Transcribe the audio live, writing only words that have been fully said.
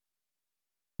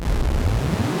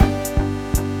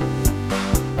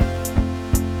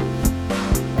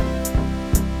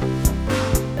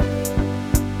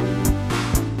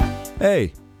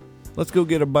Hey, let's go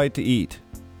get a bite to eat.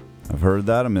 I've heard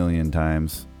that a million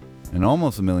times, and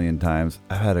almost a million times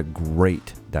I've had a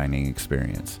great dining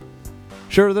experience.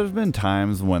 Sure, there's been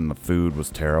times when the food was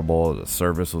terrible, the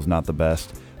service was not the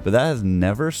best, but that has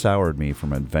never soured me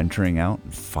from adventuring out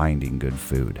and finding good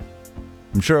food.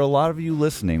 I'm sure a lot of you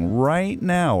listening right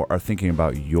now are thinking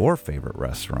about your favorite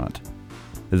restaurant.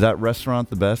 Is that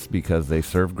restaurant the best because they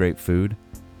serve great food?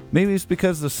 Maybe it's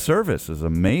because the service is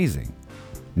amazing.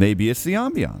 Maybe it's the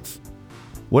ambiance.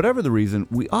 Whatever the reason,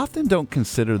 we often don't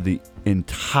consider the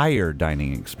entire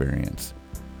dining experience.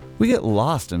 We get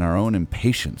lost in our own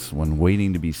impatience when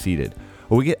waiting to be seated,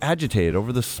 or we get agitated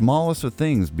over the smallest of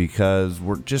things because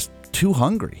we're just too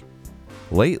hungry.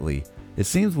 Lately, it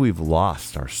seems we've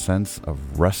lost our sense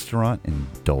of restaurant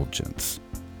indulgence.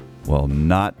 Well,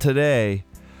 not today.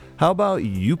 How about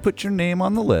you put your name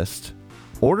on the list,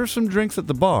 order some drinks at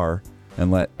the bar, and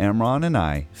let Imran and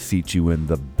I seat you in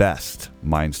the best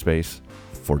mind space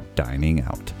for dining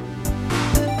out.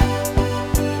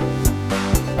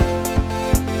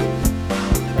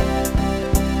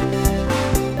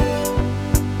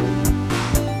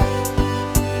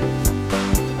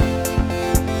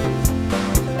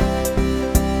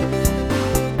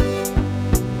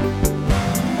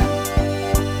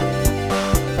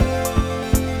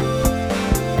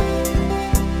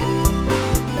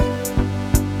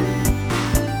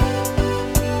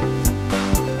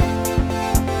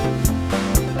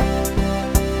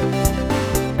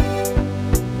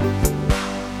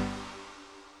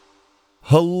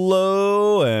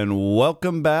 Hello and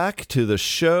welcome back to the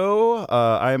show.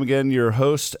 I am again your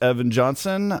host, Evan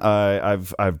Johnson.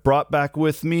 I've brought back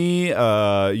with me,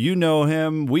 you know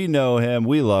him, we know him,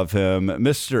 we love him,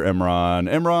 Mr. Imran.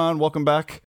 Imran, welcome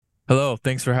back. Hello,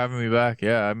 thanks for having me back.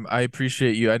 Yeah, I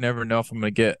appreciate you. I never know if I'm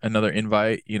gonna get another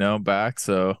invite, back.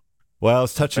 So, well,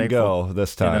 it's touch and go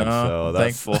this time. So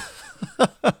that's thankful.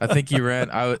 I think you ran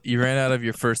out of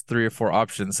your first 3 or 4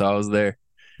 options, so I was there.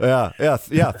 Yeah.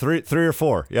 Three or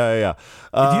four. Yeah.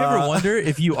 Do you ever wonder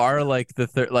if you are like the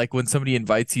third, like when somebody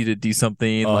invites you to do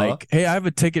something, like, hey, I have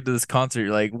a ticket to this concert.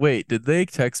 You're like, wait, did they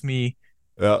text me?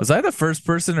 Yeah. Was I the first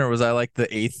person or was I like the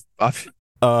 8th option?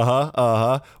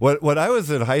 When I was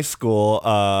in high school,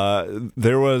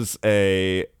 there was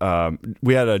we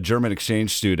had a German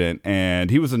exchange student, and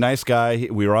he was a nice guy.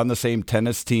 We were on the same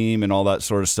tennis team and all that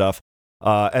sort of stuff.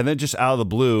 And then just out of the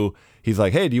blue, he's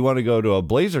like, hey, do you want to go to a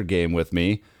Blazer game with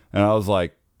me? And I was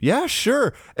like, yeah,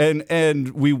 sure.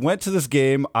 And we went to this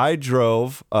game. I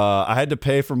drove. I had to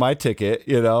pay for my ticket,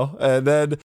 and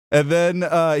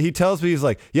then he tells me, he's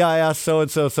like, yeah, I asked so and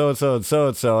so,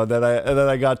 and then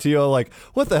I got to you, like,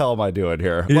 what the hell am I doing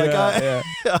here? Yeah.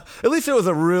 At least it was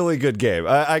a really good game.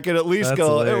 I could at least That's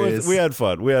go. hilarious. We had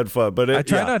fun, but I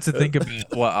try not to think about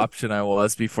what option I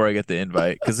was before I get the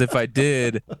invite, because if I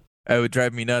did, it would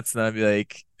drive me nuts, and I'd be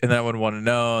like, and then I wouldn't want to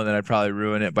know, and then I'd probably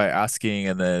ruin it by asking,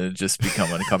 and then it'd just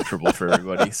become uncomfortable for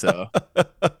everybody. So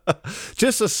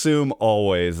just assume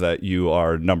always that you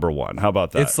are number one. How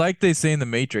about that? It's like they say in The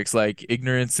Matrix, like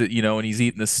ignorance, when he's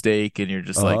eating the steak, and you're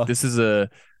just like, this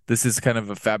is kind of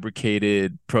a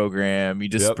fabricated program. You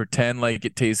just pretend like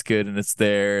it tastes good and it's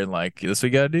there, and like that's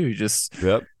what you gotta do. You just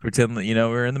pretend that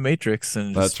we're in the Matrix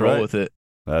and just roll with it.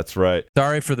 That's right.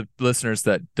 Sorry for the listeners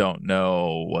that don't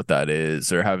know what that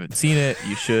is or haven't seen it.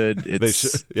 You should. They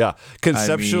should. Yeah.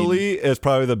 Conceptually, it's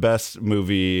probably the best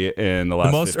movie in the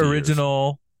last 50 years. The most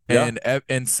original.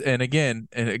 And again,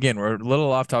 we're a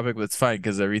little off topic, but it's fine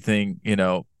because everything,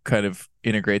 kind of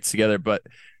integrates together. But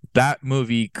that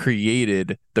movie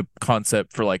created the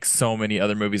concept for like so many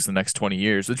other movies in the next 20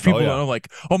 years, which people don't know,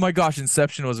 like, oh my gosh,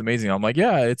 Inception was amazing. I'm like,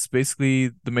 yeah, it's basically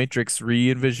the Matrix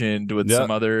re-envisioned with some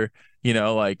other,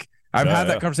 like I've had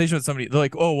that conversation with somebody. They're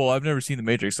like, oh, well, I've never seen the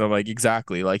Matrix. So I'm like,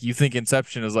 exactly. Like you think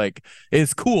Inception is like,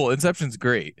 it's cool. Inception's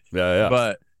great. Yeah.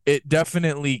 But it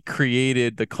definitely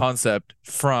created the concept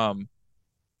from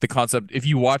the concept. If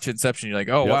you watch Inception, you're like,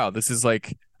 oh, wow, this is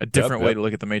like a different way to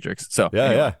look at the Matrix. So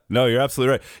yeah. No, you're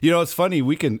absolutely right. It's funny.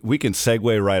 We can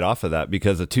segue right off of that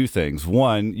because of two things.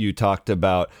 One, you talked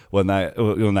about when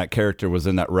that character was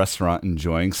in that restaurant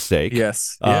enjoying steak.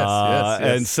 Yes.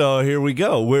 And so here we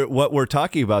go. What we're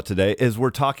talking about today is we're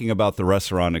talking about the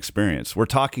restaurant experience. We're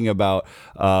talking about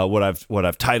what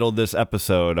I've titled this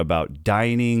episode about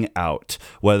dining out,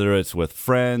 whether it's with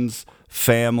friends,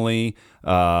 family,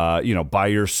 by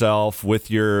yourself, with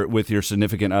your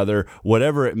significant other,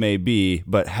 whatever it may be,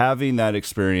 but having that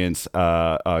experience,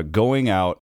 going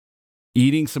out,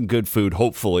 eating some good food,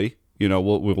 hopefully,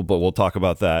 but we'll talk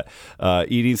about that.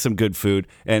 Eating some good food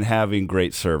and having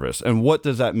great service. And what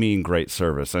does that mean, great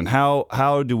service? And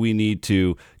how do we need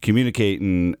to communicate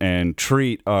and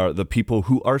treat the people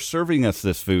who are serving us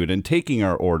this food and taking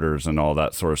our orders and all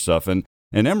that sort of stuff? And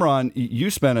Imran, you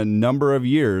spent a number of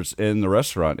years in the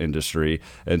restaurant industry,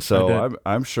 and so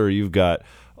I'm sure you've got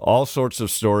all sorts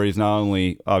of stories, not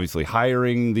only obviously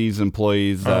hiring these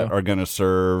employees that are going to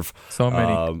serve. So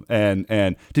many.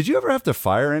 And did you ever have to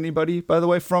fire anybody, by the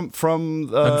way, from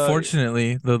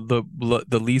Unfortunately,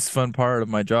 the least fun part of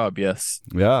my job, yes.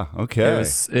 Yeah, okay.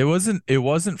 It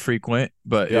wasn't frequent,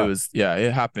 but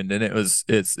it happened, and it was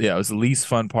the least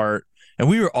fun part. And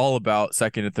we were all about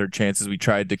second and third chances. We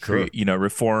tried to create,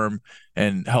 reform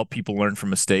and help people learn from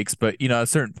mistakes, but at a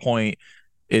certain point,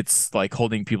 it's like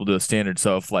holding people to a standard.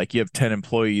 So if like you have 10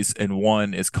 employees and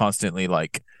one is constantly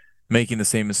like making the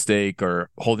same mistake or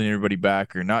holding everybody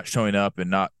back or not showing up and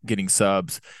not getting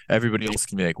subs, everybody else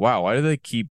can be like, wow, why do they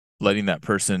keep letting that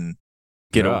person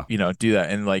do that?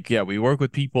 And like, we work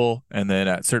with people, and then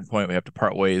at a certain point we have to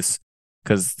part ways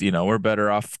because, we're better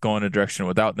off going a direction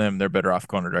without them. They're better off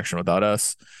going a direction without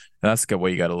us. And that's the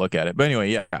way you got to look at it. But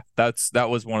anyway, that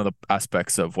was one of the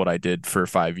aspects of what I did for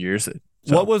 5 years.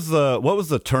 So. What was the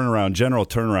general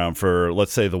turnaround for,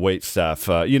 let's say, the wait staff?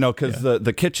 Because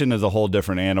the kitchen is a whole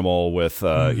different animal with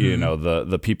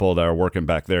the people that are working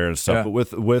back there and stuff. Yeah.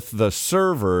 But with the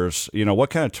servers, what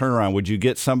kind of turnaround would you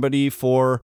get somebody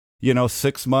for?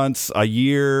 6 months, a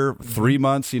year, 3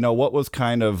 months. What was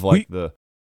kind of like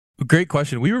Great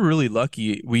question. We were really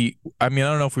lucky. I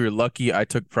don't know if we were lucky. I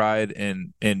took pride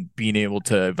in being able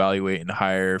to evaluate and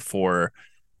hire for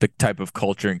the type of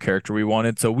culture and character we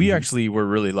wanted. So we actually were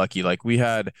really lucky. Like we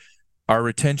had, our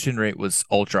retention rate was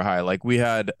ultra high. Like we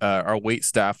had, our wait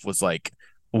staff was like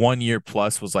 1 year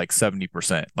plus was like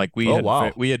 70%. Like we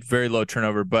had very low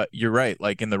turnover, but you're right.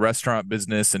 Like in the restaurant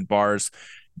business and bars,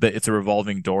 it's a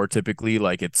revolving door typically.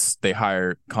 Like they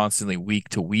hire constantly week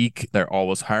to week. They're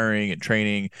always hiring and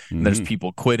training. And there's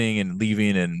people quitting and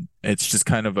leaving. And it's just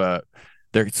kind of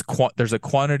there's a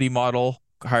quantity model,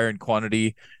 hire in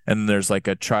quantity, and there's like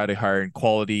a try to hire in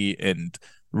quality and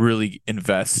really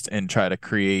invest and try to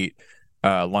create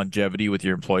longevity with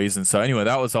your employees. And so anyway,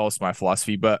 that was always my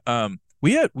philosophy. But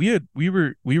we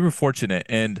were fortunate,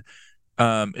 and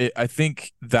I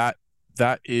think that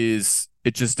is,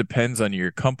 it just depends on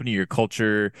your company, your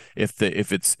culture, if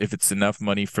it's enough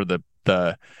money for the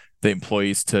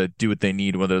employees to do what they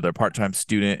need, whether they're a part-time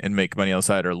student and make money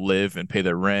outside or live and pay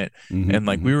their rent. And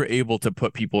like we were able to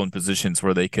put people in positions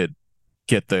where they could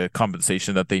get the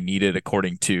compensation that they needed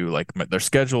according to like their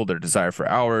schedule, their desire for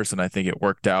hours. And I think it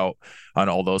worked out on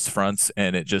all those fronts.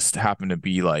 And it just happened to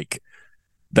be like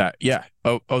that. Yeah.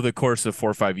 Over the course of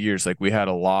 4 or 5 years, like we had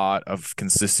a lot of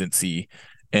consistency,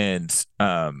 and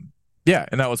and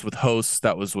that was with hosts,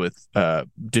 that was with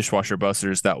dishwasher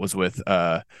busters, that was with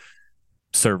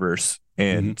servers,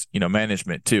 and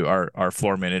management too. Our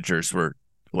floor managers were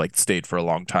like stayed for a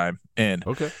long time. And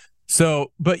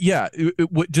so, but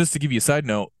just to give you a side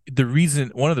note,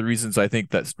 one of the reasons I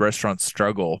think that restaurants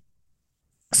struggle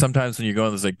sometimes when you're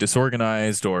going, there's like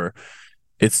disorganized, or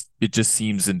it just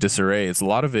seems in disarray, is a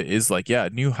lot of it is like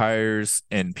new hires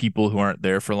and people who aren't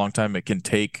there for a long time.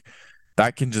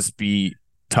 That can just be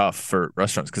tough for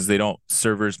restaurants because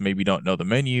servers maybe don't know the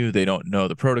menu, they don't know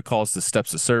the protocols, the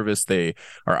steps of service, they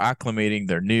are acclimating,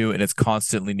 they're new, and it's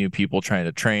constantly new people trying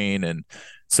to train. And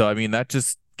so that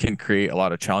just can create a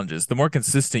lot of challenges. The more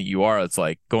consistent you are, it's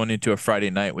like going into a Friday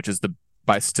night, which is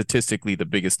by statistically the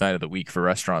biggest night of the week for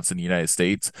restaurants in the United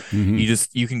States.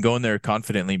 You can go in there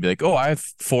confidently and be like, oh, I have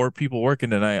 4 people working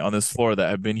tonight on this floor that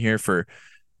have been here for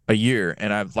a year,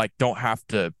 and I like don't have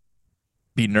to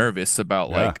be nervous about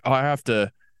like, oh, I have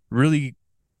to really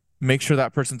make sure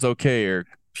that person's okay, or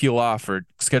peel off, or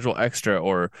schedule extra,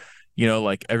 or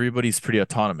like everybody's pretty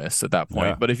autonomous at that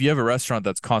point. But if you have a restaurant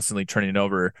that's constantly turning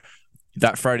over,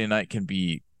 that Friday night can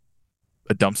be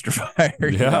a dumpster fire.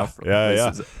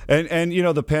 And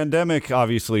the pandemic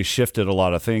obviously shifted a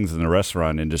lot of things in the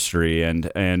restaurant industry, and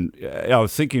I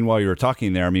was thinking while you were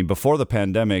talking there, before the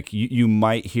pandemic, you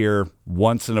might hear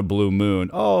once in a blue moon,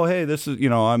 oh, hey, this is,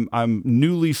 I'm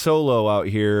newly solo out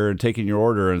here and taking your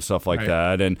order and stuff like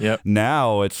that. And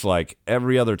now it's like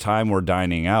every other time we're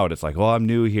dining out, it's like, well, I'm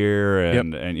new here,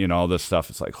 and all this stuff.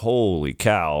 It's like, holy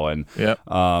cow. And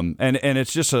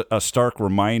it's just a stark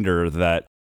reminder that,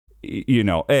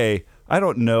 I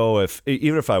don't know if,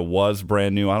 even if I was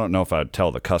brand new, I don't know if I'd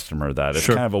tell the customer that. It's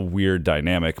kind of a weird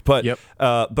dynamic. But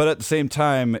but at the same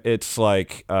time, it's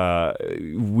like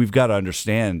we've got to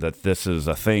understand that this is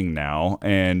a thing now,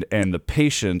 and the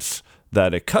patience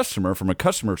that from a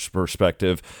customer's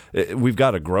perspective, we've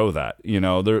got to grow that.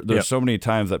 There's so many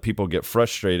times that people get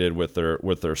frustrated with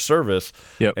their service,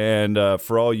 and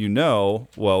for all you know,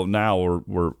 well, now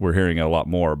we're hearing it a lot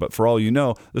more, but for all you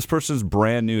know, this person's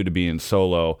brand new to being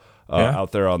solo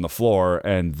out there on the floor,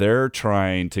 and they're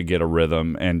trying to get a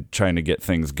rhythm and trying to get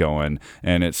things going,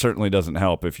 and it certainly doesn't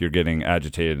help if you're getting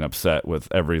agitated and upset with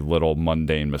every little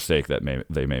mundane mistake that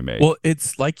they may make. Well,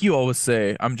 it's like you always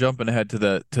say, I'm jumping ahead to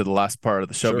the last part of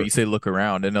the show, but you say look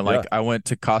around, and then I went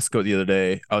to Costco the other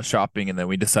day, I was shopping, and then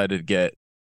we decided to get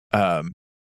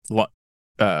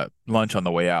lunch on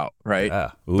the way out, right?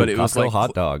 Ooh, but it Costco was like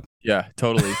hot dog. Yeah,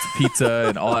 totally. It's pizza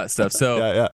and all that stuff.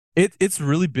 So it's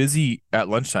really busy at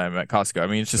lunchtime at Costco. I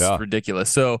mean, it's just ridiculous.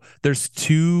 So there's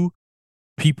two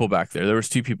people back there. There was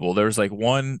two people. There was like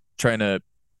one trying to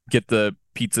get the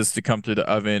pizzas to come through the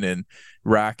oven and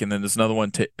rack, and then there's another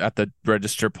one at the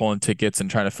register pulling tickets and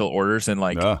trying to fill orders. And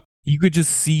you could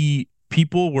just see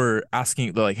people were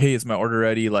asking, they're like, "Hey, is my order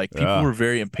ready?" Like people were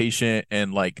very impatient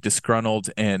and like disgruntled,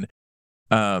 and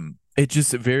it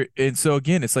just and so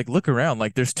again, it's like look around,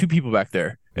 like there's two people back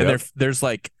there, and there's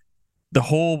like the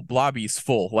whole lobby's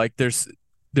full. Like there's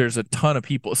a ton of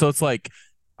people. So it's like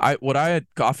what I had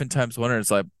oftentimes wondered is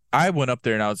like I went up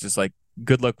there and I was just like,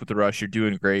 good luck with the rush. You're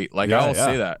doing great. Like I'll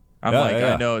say that.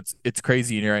 I know it's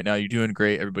crazy in here right now. You're doing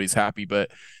great. Everybody's happy,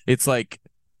 but it's like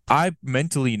I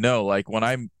mentally know, like when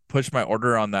I push my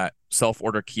order on that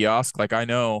self-order kiosk, like I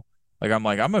know, like I'm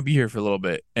gonna be here for a little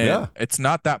bit, and it's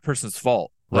not that person's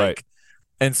fault. Like, right.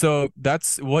 And so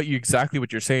that's exactly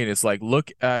what you're saying is like, look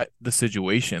at the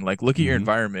situation, like look at your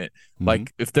environment.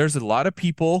 Like if there's a lot of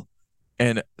people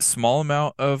and a small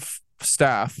amount of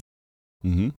staff,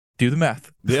 do the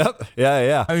math. Yep.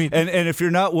 Yeah. I mean, and if you're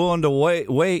not willing to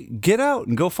wait, get out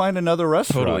and go find another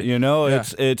restaurant. Totally.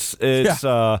 It's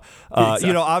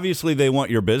obviously they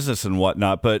want your business and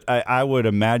whatnot, but I would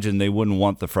imagine they wouldn't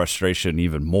want the frustration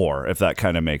even more, if that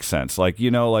kind of makes sense. Like,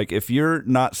 like if you're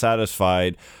not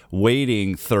satisfied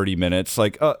waiting 30 minutes,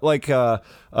 it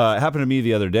happened to me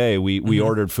the other day. We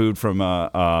ordered food from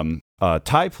a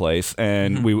Thai place,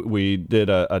 and we did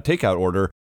a takeout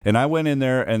order. And I went in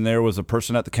there, and there was a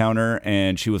person at the counter,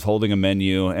 and she was holding a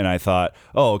menu, and I thought,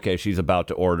 oh, okay, she's about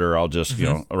to order. I'll just,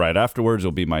 right afterwards,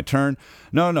 it'll be my turn.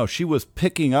 No, she was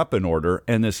picking up an order,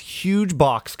 and this huge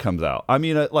box comes out. I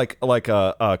mean, like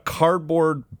a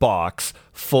cardboard box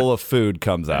full of food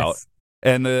comes out.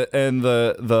 And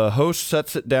the host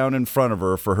sets it down in front of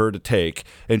her for her to take,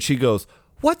 and she goes,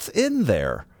 "What's in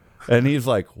there?" And he's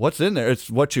like, "What's in there?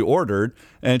 It's what you ordered."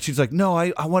 And she's like, "No,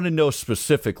 I want to know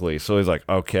specifically." So he's like,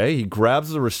 "Okay." He grabs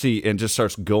the receipt and just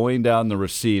starts going down the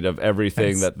receipt of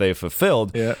everything that they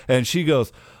fulfilled. Yeah. And she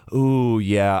goes, "Ooh,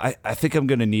 yeah, I think I'm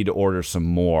going to need to order some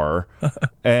more."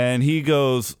 And he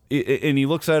goes, and he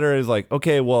looks at her and is like,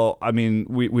 "Okay, well, I mean,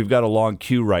 we've got a long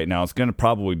queue right now. It's going to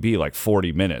probably be like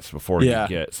 40 minutes before you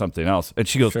get something else." And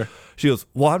she goes,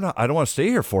 "Well, I don't want to stay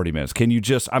here 40 minutes. Can you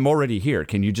I'm already here.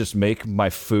 Can you just make my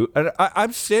food?" And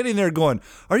I'm standing there going,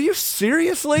 "Are you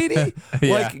serious, lady?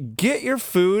 Like, get your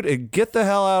food and get the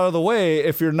hell out of the way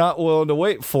if you're not willing to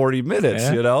wait 40 minutes,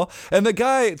 And the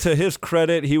guy, to his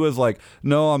credit, he was like,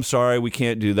 "No, I'm sorry, we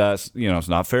can't do that. It's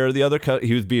not fair to the other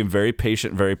He was being very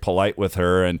patient, very polite with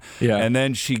her. And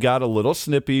then she got a little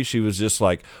snippy. She was just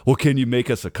like, "Well, can you make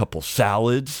us a couple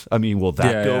salads? I mean, will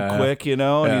that go quick,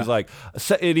 And he's like,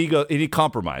 and he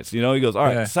compromised, He goes, "All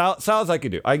right, salads I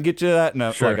can do. I can get you that in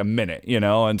like a minute,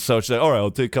 And so she said, "All right,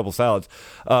 I'll take a couple salads."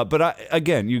 But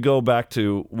again, you go back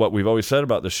to what we've always said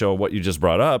about the show, what you just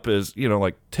brought up is,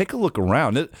 like, take a look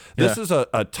around. This is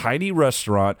a tiny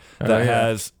restaurant that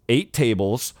has 8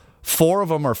 tables. 4 of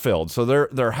them are filled, so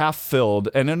they're half filled,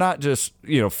 and they're not just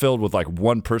filled with like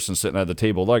one person sitting at the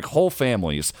table, like whole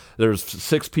families. There's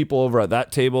 6 people over at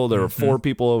that table. There are 4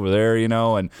 people over there,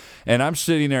 and I'm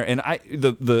sitting there, and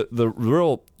the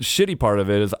real shitty part of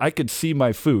it is I could see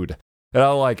my food, and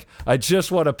I'm like, I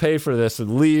just want to pay for this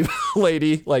and leave,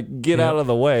 lady, like get out of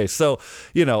the way. So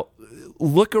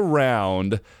look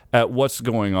around at what's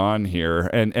going on here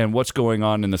and what's going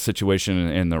on in the situation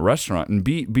in the restaurant, and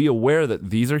be aware that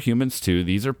these are humans too.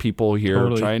 These are people here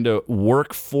trying to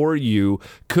work for you,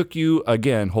 cook you,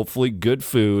 again, hopefully good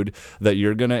food that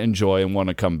you're going to enjoy and want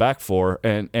to come back for.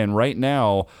 And right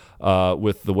now,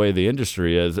 with the way the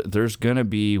industry is, there's going to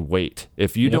be wait.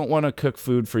 If you don't want to cook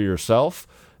food for yourself,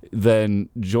 then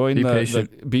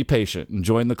be patient and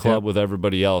join the club with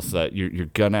everybody else that you're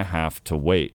going to have to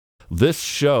wait. This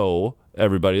show,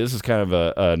 everybody, this is kind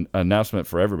of an announcement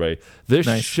for everybody. This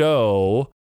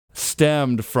show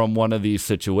stemmed from one of these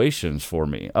situations for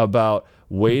me about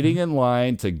waiting in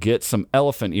line to get some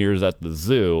elephant ears at the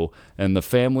zoo, and the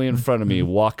family in front of me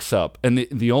walks up, and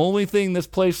the only thing this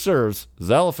place serves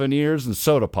is elephant ears and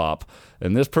soda pop,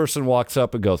 and this person walks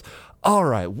up and goes, all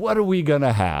right, what are we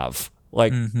gonna have?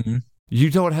 Like, you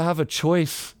don't have a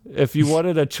choice. If you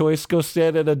wanted a choice, go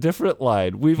stand in a different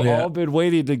line. We've all been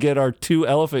waiting to get our 2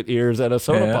 elephant ears and a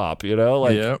soda pop, you know,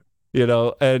 like, you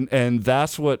know, and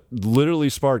that's what literally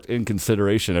sparked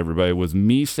inconsideration, everybody, was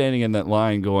me standing in that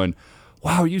line going,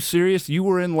 wow, are you serious? You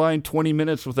were in line 20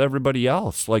 minutes with everybody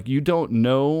else. Like, you don't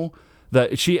know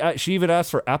that. She even asked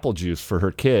for apple juice for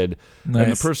her kid. Nice.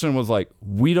 And the person was like,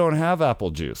 we don't have apple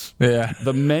juice. Yeah.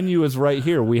 The menu is right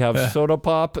here. We have soda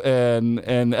pop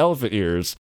and elephant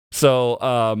ears.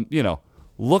 So, you know,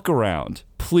 look around.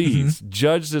 Please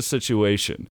judge the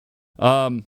situation.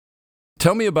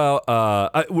 Tell me about,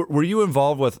 were you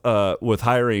involved with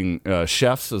hiring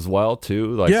chefs as well,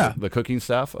 too? Like the cooking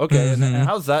staff? Okay, and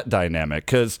how's that dynamic?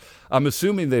 Because I'm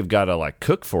assuming they've got to, like,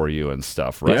 cook for you and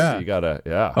stuff, right? Yeah. You got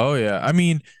to, Oh, yeah. I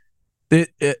mean,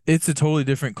 it's a totally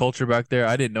different culture back there.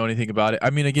 I didn't know anything about it. I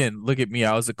mean, again, look at me.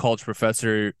 I was a college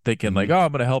professor thinking like, oh,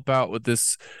 I'm going to help out with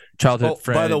this childhood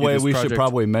friend. By the way, we should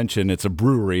probably mention it's a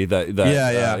brewery that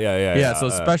So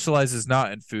it specializes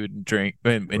not in food and drink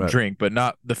drink, but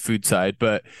not the food side.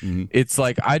 But it's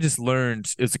like, I just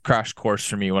learned, it's a crash course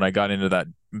for me when I got into that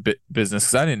business,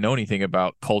 because I didn't know anything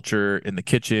about culture in the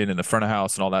kitchen and the front of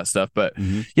house and all that stuff. But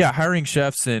hiring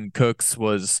chefs and cooks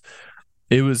was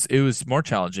more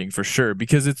challenging for sure,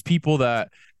 because it's people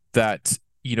that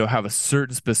you know have a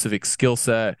certain specific skill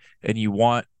set, and you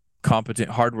want competent,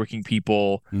 hardworking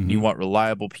people, you want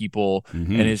reliable people,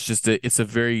 and it's a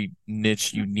very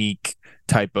niche, unique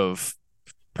type of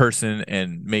person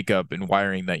and makeup and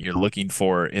wiring that you're looking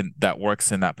for in that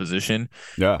works in that position.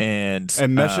 And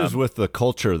meshes with the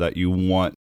culture that you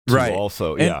want to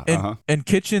also. And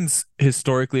kitchens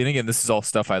historically, and again, this is all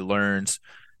stuff I learned.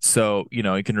 So, you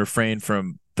know, you can refrain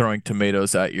from throwing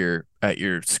tomatoes at your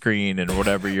screen and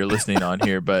whatever you're listening on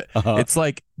here, but it's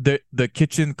like the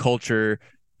kitchen culture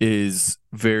is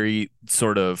very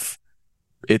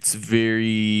it's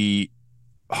very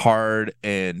hard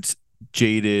and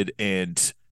jaded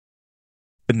and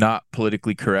not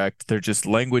politically correct. They're just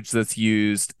language that's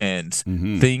used and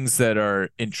things that are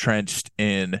entrenched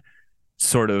in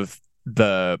sort of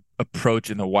the approach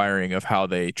and the wiring of how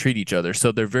they treat each other.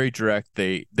 So they're very direct.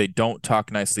 They don't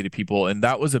talk nicely to people, and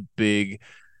that was a big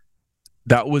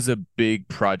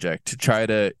project to try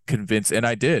to convince. And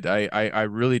I did. I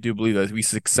really do believe that we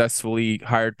successfully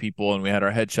hired people, and we had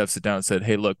our head chef sit down and said,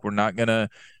 "Hey, look, we're not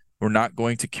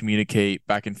going to communicate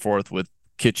back and forth with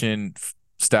kitchen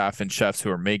staff and chefs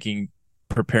who are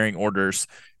preparing orders,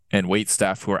 and wait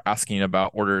staff who are asking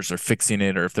about orders or fixing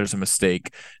it, or if there's a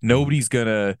mistake. Nobody's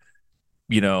gonna,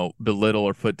 you know, belittle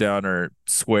or put down or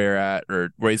swear at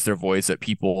or raise their voice at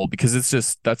people, because that's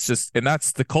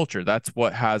the culture. That's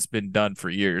what has been done for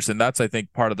years. And that's, I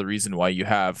think, part of the reason why you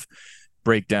have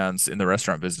breakdowns in the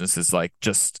restaurant business is like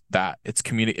just that. It's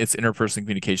interpersonal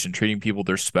communication, treating people with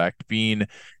respect, being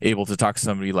able to talk to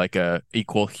somebody like a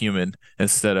equal human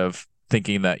instead of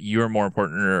thinking that you're more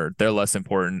important or they're less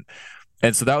important.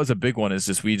 And so that was a big one, is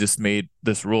just, we just made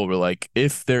this rule. We're like,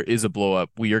 if there is a blow up,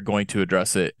 we are going to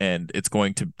address it, and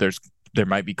there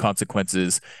might be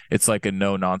consequences. It's like a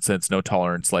no nonsense, no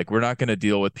tolerance. Like, we're not going to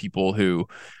deal with people who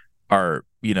are,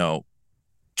 you know,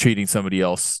 treating somebody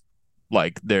else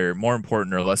like they're more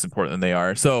important or less important than they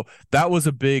are. So that was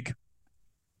a big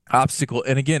obstacle.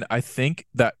 And again, I think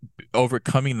that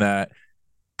overcoming that,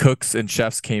 cooks and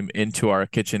chefs came into our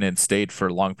kitchen and stayed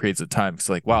for long periods of time. It's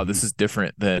like, wow, this is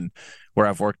different than where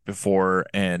I've worked before,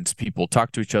 and people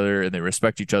talk to each other and they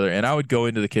respect each other. And I would go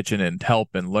into the kitchen and help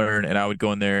and learn, and I would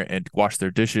go in there and wash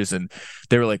their dishes, and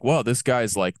they were like, well, this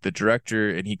guy's like the director,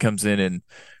 and he comes in and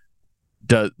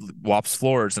wops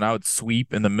floors, and I would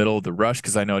sweep in the middle of the rush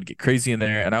because I know I'd get crazy in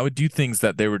there, and I would do things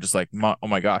that they were just like, oh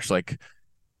my gosh, like,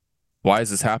 why is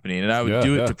this happening? And I would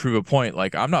do it to prove a point.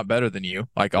 Like, I'm not better than you.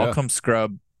 Like, I'll come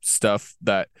scrub stuff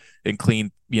and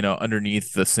clean, you know,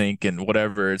 underneath the sink and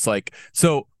whatever. It's like,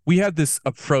 so we had this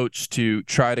approach to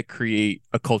try to create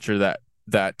a culture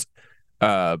that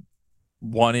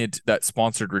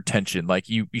sponsored retention. Like,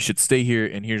 you should stay here,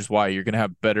 and here's why: you're going to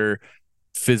have better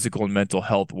physical and mental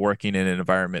health working in an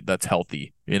environment that's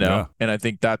healthy, you know? And I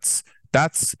think that's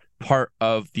part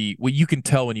of what you can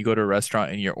tell when you go to a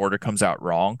restaurant and your order comes out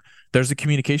wrong. There's a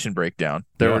communication breakdown.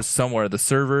 There was somewhere the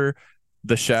server,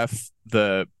 the chef,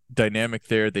 the dynamic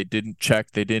there, they didn't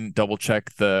double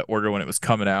check the order when it was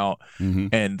coming out,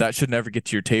 and that should never get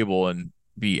to your table. And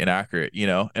be inaccurate,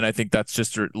 and I think that's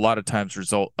just a lot of times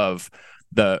result of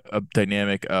the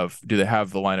dynamic of, do they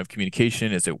have the line of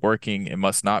communication? Is it working? It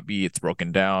must not be. It's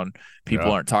broken down.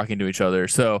 People aren't talking to each other.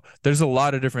 So there's a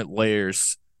lot of different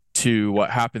layers to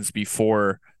what happens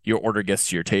before your order gets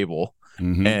to your table.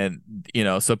 And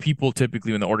so people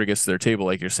typically, when the order gets to their table,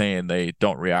 like you're saying, they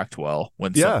don't react well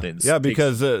when something's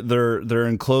because they're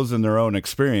enclosed in their own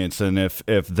experience, and if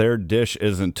their dish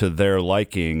isn't to their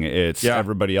liking, it's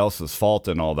everybody else's fault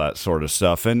and all that sort of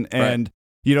stuff. And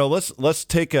let's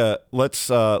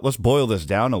boil this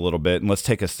down a little bit, and let's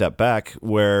take a step back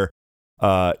where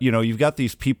you've got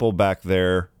these people back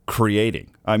there creating.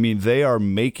 I mean, they are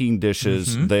making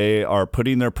dishes. They are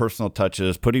putting their personal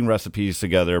touches, putting recipes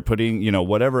together, putting,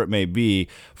 whatever it may be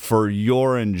for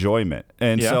your enjoyment.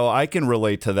 And so I can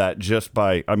relate to that just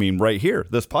by, right here,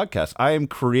 this podcast. I am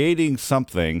creating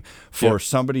something for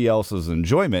somebody else's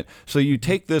enjoyment. So you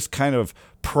take this kind of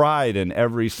pride in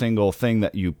every single thing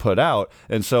that you put out,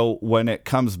 and so when it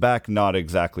comes back not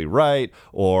exactly right,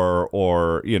 or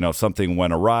something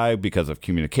went awry because of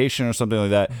communication or something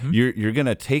like that, you're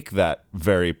gonna take that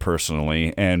very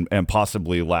personally and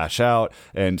possibly lash out.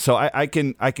 And so I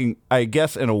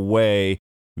guess in a way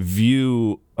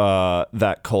view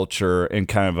that culture in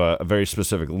kind of a very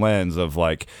specific lens of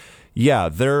like,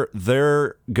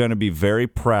 they're gonna be very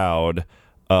proud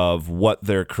of what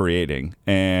they're creating,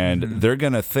 and they're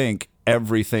going to think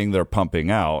everything they're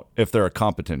pumping out, if they're a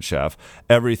competent chef,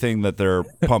 everything that they're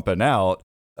pumping out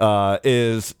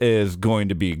is going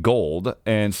to be gold,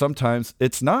 and sometimes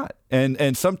it's not.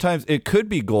 And sometimes it could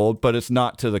be gold, but it's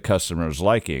not to the customer's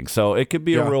liking. So it could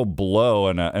be a real blow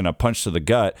and a punch to the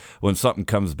gut when something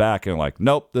comes back and like,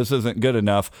 nope, this isn't good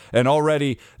enough. And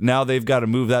already now they've got to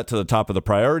move that to the top of the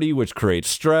priority, which creates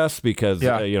stress because,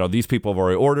 these people have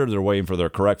already ordered. They're waiting for their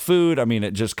correct food. I mean,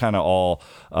 it just kind of all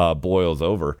boils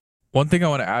over. One thing I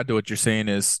want to add to what you're saying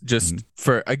is just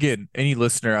for, again, any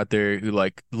listener out there who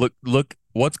like, look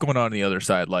what's going on the other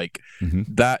side, like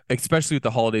that, especially with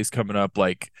the holidays coming up,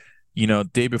 like,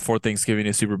 day before Thanksgiving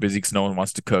is super busy because no one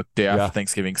wants to cook. Day after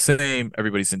Thanksgiving, same.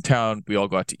 Everybody's in town. We all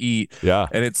go out to eat. Yeah.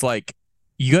 And it's like,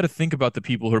 you got to think about the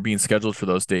people who are being scheduled for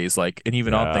those days. Like, and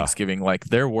even on Thanksgiving, like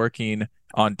they're working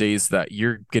on days that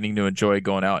you're getting to enjoy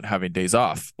going out and having days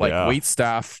off. Like wait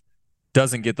staff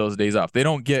doesn't get those days off. They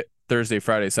don't get Thursday,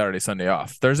 Friday, Saturday, Sunday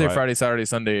off. Thursday, Friday, Saturday,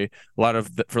 Sunday,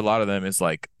 for a lot of them is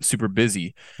like super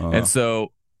busy. And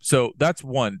so that's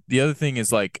one. The other thing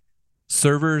is like,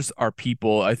 servers are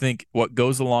people. I think what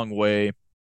goes a long way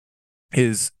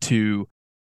is to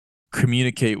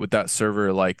communicate with that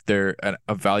server like they're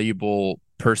a valuable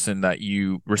person that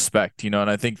you respect, and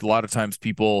I think a lot of times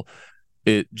people,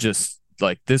 it just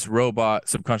like, this robot,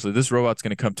 subconsciously, this robot's going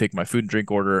to come take my food and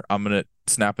drink order. I'm going to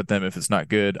snap at them if it's not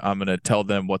good. I'm going to tell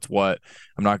them what's what.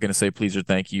 I'm not going to say please or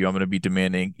thank you. I'm going to be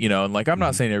demanding, and like, I'm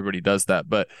not saying everybody does that,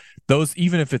 but those,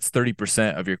 even if it's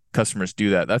 30% of your customers do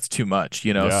that, that's too much,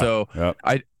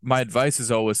 my advice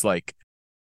is always like,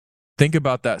 think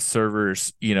about that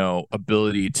server's,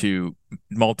 ability to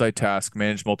multitask,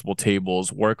 manage multiple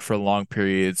tables, work for long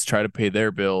periods, try to pay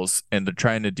their bills, and they're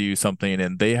trying to do something,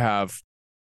 and they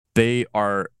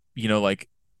are, like,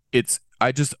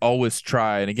 I just always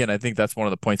try. And again, I think that's one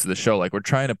of the points of the show. Like, we're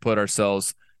trying to put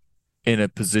ourselves in a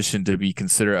position to be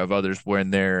considerate of others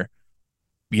when they're,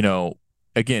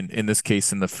 again, in this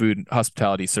case, in the food and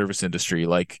hospitality service industry,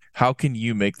 like, how can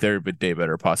you make their day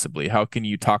better possibly? How can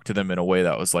you talk to them in a way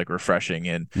that was like refreshing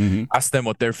and ask them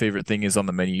what their favorite thing is on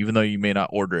the menu, even though you may not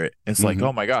order it? It's like,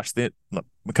 oh my gosh, my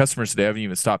customers today haven't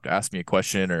even stopped to ask me a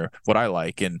question or what I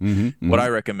like and what I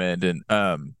recommend.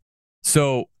 And,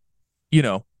 so,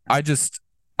 I just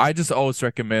always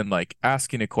recommend like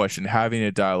asking a question, having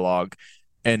a dialogue,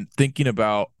 and thinking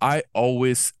about, I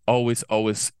always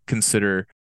consider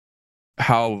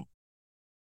how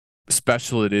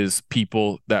special it is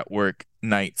people that work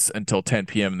nights until 10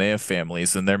 p.m. and they have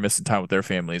families and they're missing time with their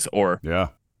families, or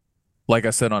like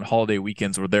I said, on holiday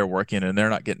weekends where they're working and they're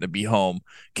not getting to be home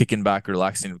kicking back,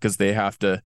 relaxing because they have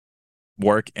to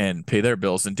work and pay their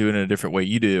bills and do it in a different way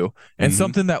you do. And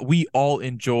something that we all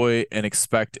enjoy and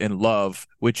expect and love,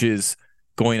 which is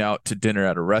going out to dinner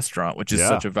at a restaurant, which is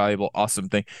such a valuable, awesome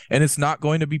thing. And it's not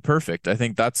going to be perfect. I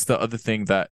think that's the other thing,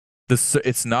 that the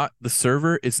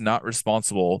server is not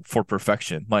responsible for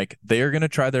perfection. Like, they are going to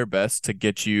try their best to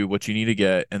get you what you need to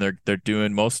get, and they're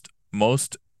doing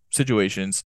most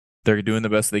situations, they're doing the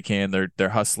best they can. They're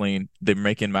hustling, they're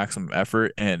making maximum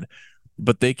effort,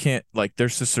 but they can't, like,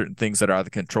 there's just certain things that are out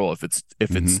of control. If it's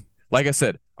like I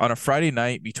said, on a Friday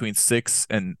night between 6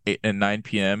 and 9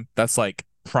 p.m., that's like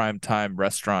prime time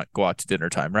restaurant go out to dinner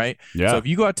time, right? So if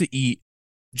you go out to eat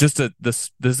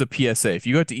this is a PSA. If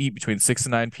you go out to eat between 6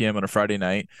 and 9 p.m. on a Friday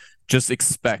night, just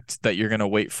expect that you're going to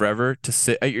wait forever to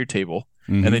sit at your table,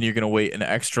 and then you're going to wait an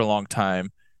extra long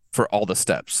time for all the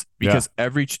steps, because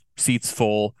every seat's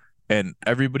full and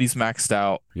everybody's maxed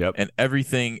out, and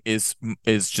everything is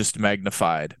just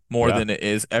magnified more than it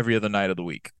is every other night of the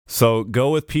week. So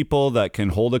go with people that can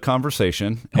hold a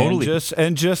conversation,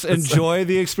 and just enjoy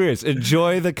the experience,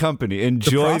 enjoy the company,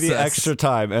 enjoy the extra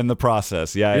time and the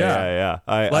process. You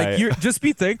just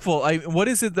be thankful. What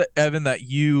is it that, Evan, that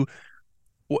you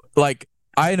like?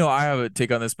 I know I have a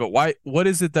take on this, but what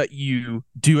is it that you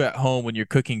do at home when you're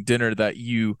cooking dinner that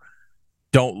you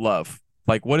don't love?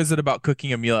 Like, what is it about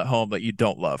cooking a meal at home that you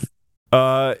don't love?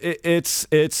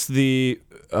 It's the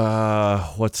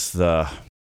what's the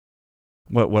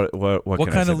what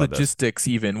kind of logistics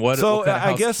even? What so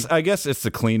kind of I guess it's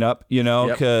the cleanup,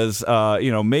 because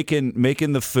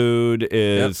making the food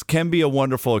can be a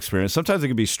wonderful experience. Sometimes it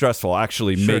can be stressful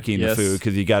actually making the food,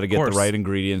 because you got to get the right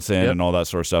ingredients in and all that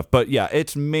sort of stuff. But yeah,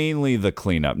 it's mainly the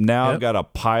cleanup. Now I've got a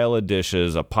pile of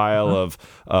dishes, a pile of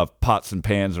pots and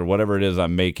pans or whatever it is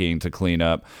I'm making to clean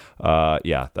up.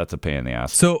 That's a pain in the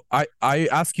ass. So I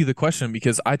ask you the question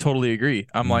because I totally agree.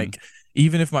 I'm like,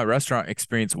 even if my restaurant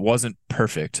experience wasn't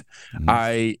perfect,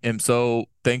 I am so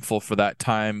thankful for that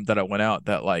time that I went out,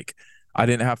 that like I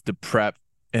didn't have to prep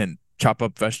and chop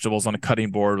up vegetables on a cutting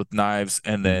board with knives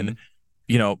and then,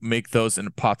 make those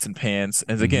in pots and pans.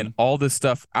 And again, all this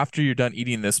stuff after you're done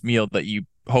eating this meal that you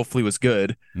hopefully was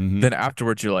good, then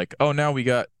afterwards you're like, oh, now we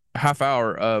got a half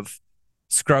hour of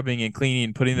scrubbing and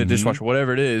cleaning, putting in the dishwasher,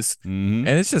 whatever it is. And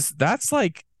it's just, that's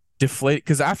like deflate,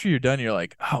 because after you're done you're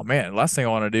like, oh man, last thing I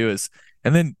want to do is,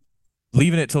 and then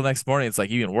leaving it till next morning, it's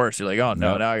like even worse. You're like, oh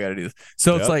no, now I gotta do this.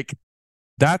 So it's like,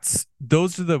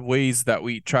 those are the ways that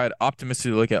we try to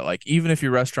optimistically look at, like, even if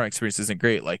your restaurant experience isn't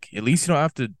great, like at least you don't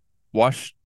have to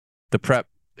wash the prep,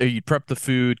 or you prep the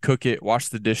food, cook it, wash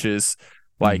the dishes,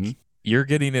 like you're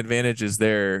getting advantages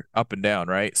there up and down,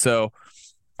 right? So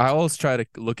I always try to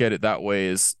look at it that way,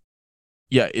 is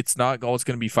it's not always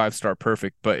going to be 5-star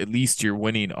perfect, but at least you're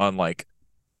winning on like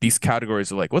these categories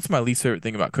of like, what's my least favorite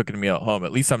thing about cooking a meal at home?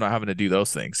 At least I'm not having to do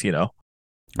those things, I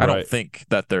don't think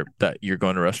that you're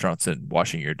going to restaurants and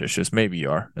washing your dishes. Maybe you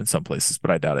are in some places,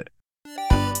 but I doubt it.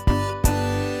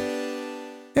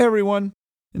 Hey everyone,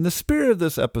 in the spirit of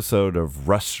this episode of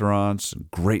restaurants,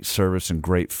 great service, and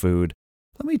great food,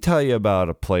 let me tell you about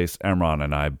a place Imran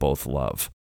and I both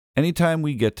love. Anytime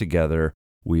we get together,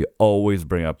 we always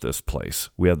bring up this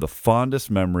place. We have the fondest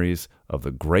memories of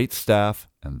the great staff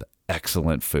and the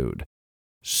excellent food.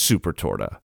 Super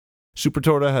Torta. Super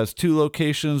Torta has 2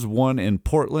 locations, one in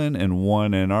Portland and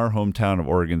one in our hometown of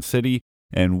Oregon City,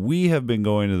 and we have been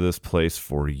going to this place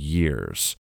for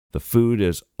years. The food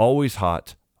is always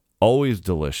hot, always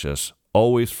delicious,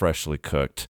 always freshly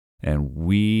cooked, and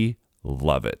we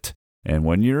love it. And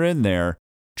when you're in there,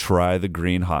 try the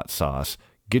green hot sauce.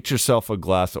 Get yourself a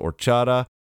glass of horchata,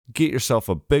 get yourself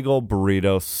a big old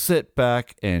burrito, sit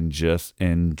back and just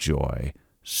enjoy.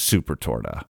 Super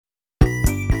Torta.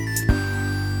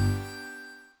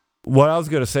 What I was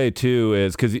going to say, too,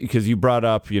 is because you brought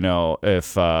up, if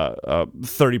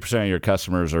 30% of your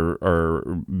customers are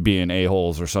being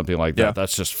a-holes or something like that,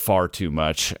 that's just far too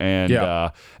much.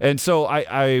 And so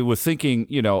I was thinking,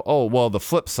 the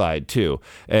flip side, too.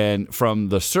 And from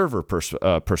the server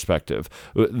perspective,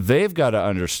 they've got to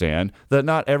understand that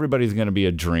not everybody's going to be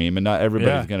a dream and not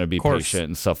everybody's going to be patient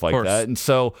and stuff like that. And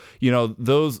so,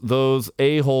 those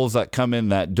a-holes that come in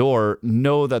that door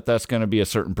know that that's going to be a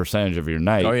certain percentage of your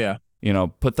night. Oh, yeah.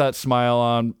 Put that smile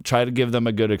on, try to give them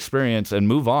a good experience and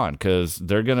move on, because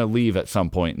they're going to leave at some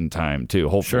point in time too,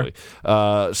 hopefully.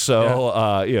 I guess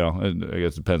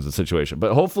it depends on the situation,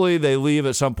 but hopefully they leave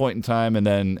at some point in time and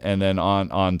then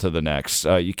on to the next.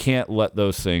 You can't let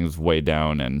those things weigh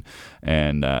down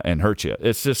and hurt you.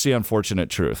 It's just the unfortunate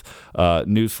truth.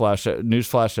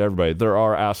 Newsflash to everybody. There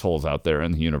are assholes out there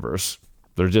in the universe.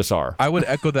 There just are. I would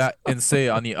echo that and say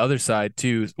on the other side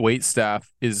too, wait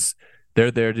staff they're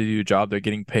there to do a job. They're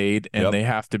getting paid, and they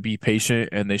have to be patient,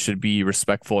 and they should be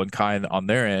respectful and kind on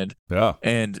their end. Yeah.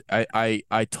 And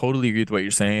I totally agree with what you're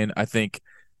saying. I think,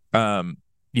 I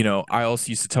also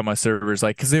used to tell my servers,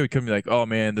 like, because they would come be like, oh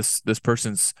man, this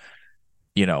person's,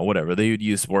 whatever. They would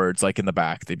use words like in the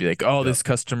back. They'd be like, oh, this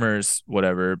customer's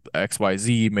whatever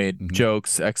XYZ made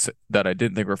jokes that I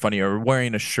didn't think were funny, or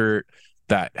wearing a shirt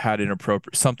that had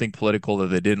inappropriate something political that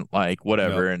they didn't like,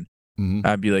 whatever. And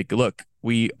I'd be like, look,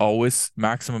 we always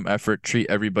maximum effort, treat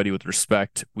everybody with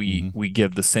respect. We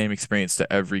give the same experience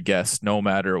to every guest, no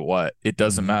matter what. It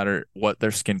doesn't matter what their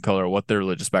skin color, what their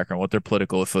religious background, what their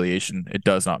political affiliation. It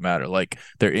does not matter. Like,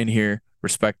 they're in here,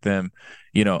 respect them,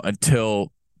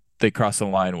 until they cross the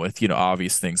line with,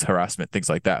 obvious things, harassment, things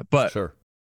like that. But Sure.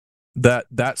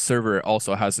 that server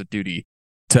also has a duty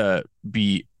to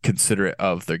be considerate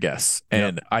of their guests.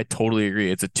 And I totally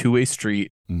agree. It's a two-way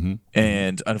street.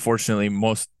 And unfortunately,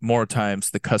 more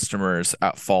times the customer is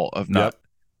at fault of not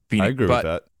being. I agree with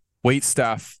that. Wait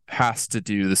staff has to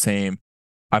do the same.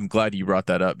 I'm glad you brought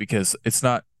that up because it's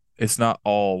not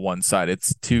all one side.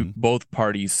 It's both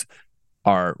parties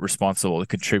are responsible to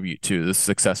contribute to the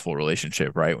successful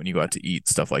relationship, right? When you go out to eat,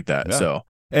 stuff like that. So.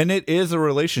 And it is a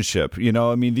relationship,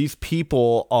 I mean, these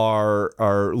people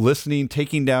are listening,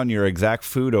 taking down your exact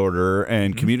food order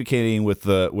and communicating with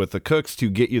the cooks to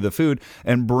get you the food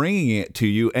and bringing it to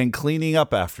you and cleaning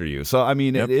up after you. So, I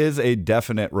mean, it is a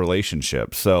definite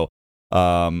relationship. So,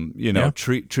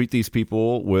 treat these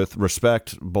people with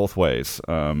respect both ways,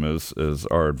 is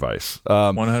our advice.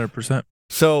 100%.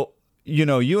 So,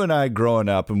 you and I growing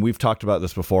up, and we've talked about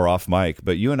this before off mic,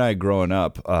 but you and I growing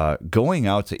up, going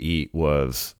out to eat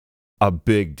was a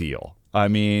big deal. I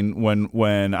mean,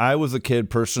 when I was a kid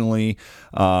personally,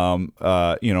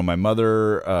 my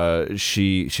mother,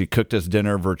 she cooked us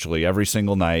dinner virtually every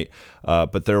single night.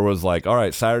 But there was like, all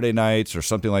right, Saturday nights or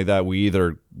something like that, we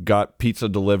either got pizza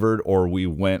delivered or we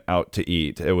went out to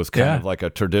eat. It was kind of like a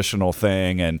traditional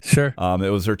thing. And sure.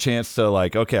 It was her chance to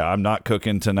like, okay, I'm not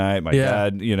cooking tonight. My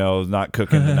dad, is not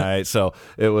cooking tonight. So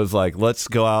it was like, let's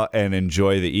go out and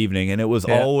enjoy the evening. And it was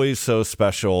always so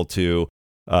special to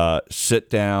sit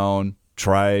down,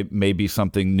 try maybe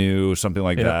something new, something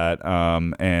like that.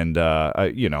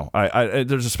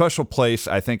 There's a special place,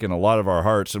 I think, in a lot of our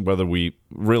hearts, and whether we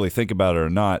really think about it or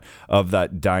not, of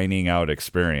that dining out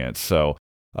experience. So,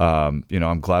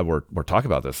 I'm glad we're talking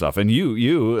about this stuff. And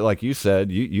you, like you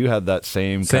said, you had that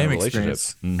same kind of relationship.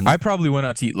 Experience. I probably went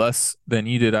out to eat less than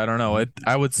you did. I don't know.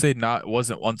 I would say it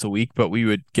wasn't once a week, but we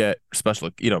would get special,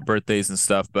 birthdays and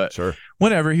stuff. But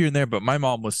whenever here and there. But my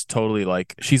mom was totally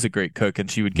like, she's a great cook,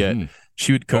 and she would get.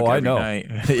 She would cook every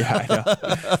night. Yeah, I know.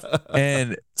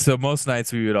 And so most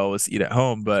nights we would always eat at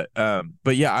home. But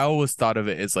yeah, I always thought of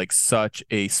it as like such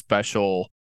a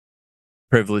special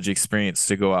privilege experience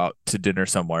to go out to dinner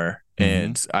somewhere.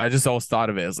 And I just always thought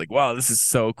of it as like, wow, this is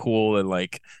so cool. And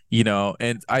like,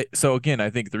 so again, I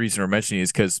think the reason we're mentioning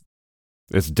is because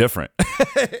it's different.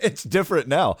 It's different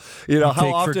now.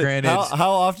 How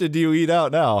often do you eat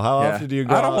out now? How often do you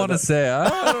go out? I don't want to say.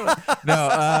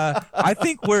 I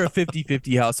think we're a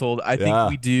 50-50 household. I think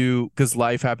we do, because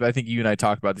life happens. I think you and I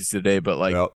talked about this today, but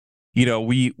like,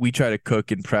 we try to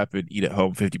cook and prep and eat at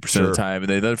home 50% of the time.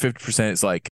 And the other 50% is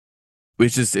like,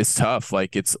 it's tough.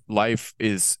 Like life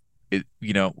is,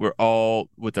 we're all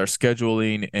with our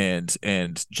scheduling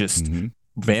and just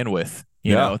bandwidth.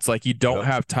 It's like you don't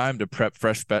have time to prep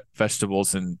fresh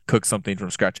vegetables and cook something from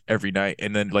scratch every night.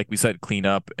 And then, like we said, clean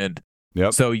up. And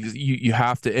so you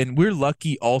have to, and we're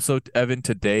lucky also, Evan,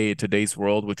 today's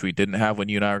world, which we didn't have when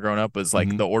you and I were growing up, was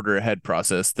like the order ahead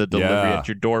process, the delivery at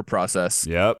your door process.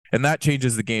 And that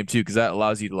changes the game too, because that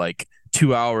allows you to like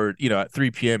 2 hour, at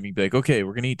 3 p.m. you'd be like, okay,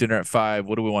 we're going to eat dinner at 5.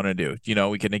 What do we want to do?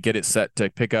 We can get it set to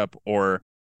pick up, or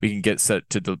we can get set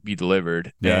to be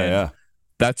delivered.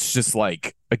 That's just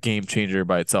like a game changer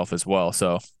by itself as well.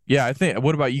 So yeah, I think,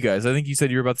 what about you guys? I think you said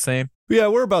you were about the same. Yeah,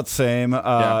 we're about the same,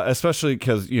 especially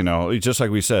because, just like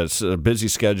we said, it's busy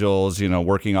schedules,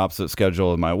 working opposite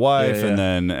schedule with my wife, and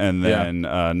then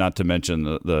not to mention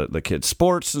the kids'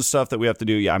 sports and stuff that we have to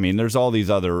do. Yeah, I mean, there's all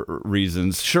these other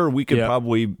reasons. Sure, we could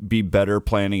probably be better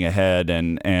planning ahead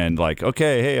and like,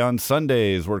 okay, hey, on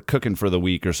Sundays, we're cooking for the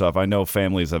week or stuff. I know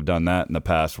families have done that in the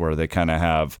past where they kind of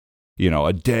have,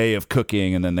 a day of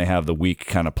cooking and then they have the week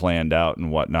kind of planned out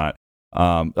and whatnot.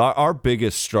 Our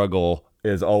biggest struggle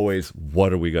is always,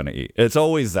 what are we going to eat? It's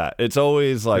always that. It's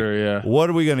always like, what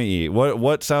are we going to eat?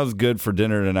 What sounds good for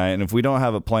dinner tonight? And if we don't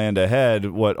have it planned ahead,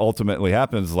 what ultimately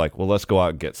happens is like, well, let's go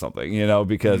out and get something,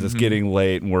 because it's getting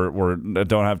late and we're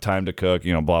don't have time to cook,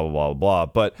 blah, blah, blah, blah.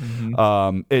 But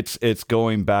it's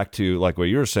going back to like what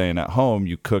you were saying, at home,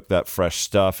 you cook that fresh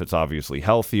stuff. It's obviously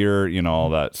healthier, all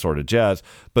that sort of jazz.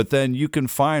 But then you can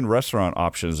find restaurant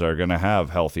options that are going to have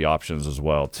healthy options as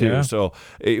well, too. So,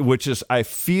 which is, I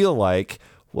feel like,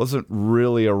 wasn't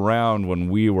really around when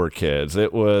we were kids.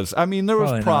 It was, I mean, there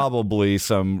was probably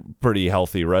some pretty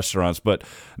healthy restaurants, but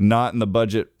not in the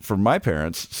budget for my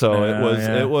parents. So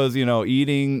it was,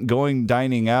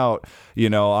 dining out,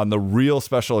 on the real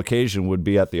special occasion would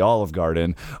be at the Olive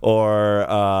Garden or,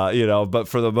 but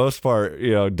for the most part,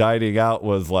 dining out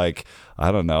was like,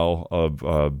 I don't know,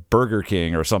 a Burger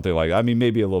King or something like that. I mean,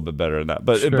 maybe a little bit better than that,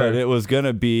 but it was going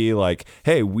to be like,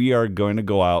 hey, we are going to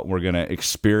go out and we're going to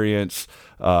experience,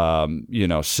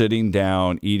 sitting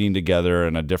down, eating together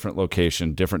in a different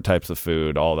location, different types of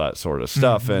food, all that sort of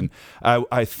stuff. And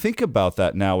I think about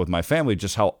that now with my family,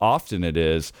 just how often it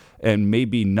is, and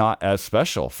maybe not as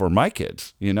special for my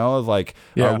kids. Like,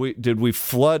 did we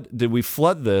flood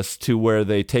this to where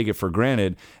they take it for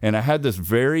granted? And I had this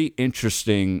very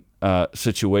interesting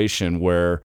situation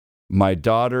where my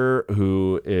daughter,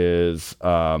 who is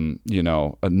a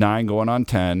 9 going on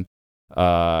 10,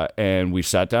 and we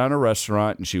sat down at a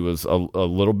restaurant, and she was a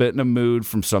little bit in a mood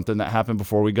from something that happened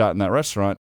before we got in that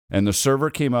restaurant. And the server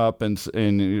came up, and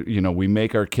we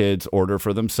make our kids order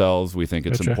for themselves. We think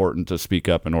it's important to speak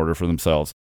up and order for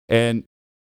themselves. And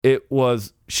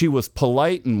she was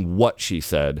polite in what she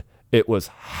said. It was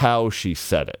how she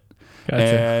said it.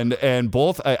 Gotcha. And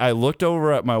both, I looked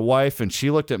over at my wife, and she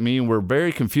looked at me, and we're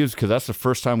very confused because that's the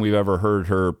first time we've ever heard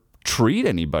her treat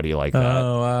anybody like that.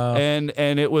 Oh, wow. And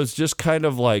it was just kind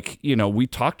of like, we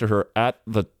talked to her at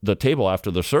the table after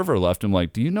the server left. I'm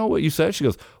like, do you know what you said? She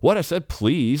goes, what? I said,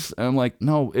 please. And I'm like,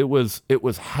 no, it was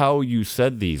how you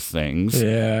said these things.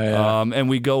 Yeah. And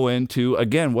we go into,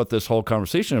 again, what this whole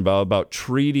conversation about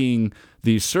treating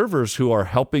these servers who are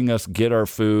helping us get our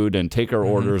food and take our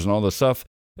orders and all this stuff.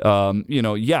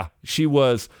 She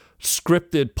was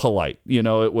scripted polite.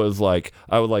 It was like,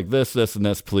 I would like this, and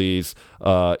this, please.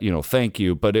 Thank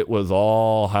you. But it was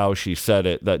all how she said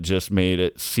it that just made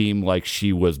it seem like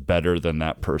she was better than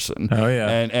that person. Oh,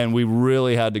 yeah. And we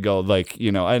really had to go, like,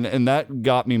 and that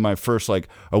got me my first, like,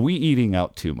 are we eating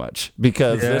out too much?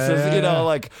 Because this is,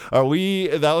 like,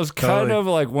 that was kind of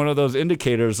like one of those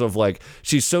indicators of, like,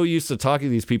 she's so used to talking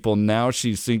to these people. Now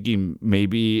she's thinking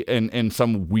maybe in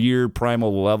some weird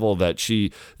primal level that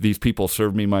these people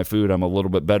serve me my food, I'm a little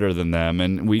bit better than them.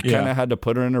 And we kind of had to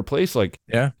put her in her place. Like,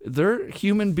 they're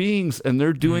human beings, and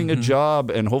they're doing a job,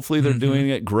 and hopefully they're doing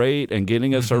it great and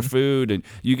getting us our food. And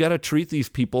you got to treat these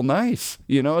people nice.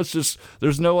 It's just,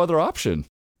 there's no other option.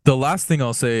 The last thing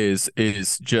I'll say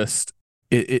is just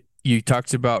it. You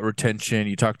talked about retention.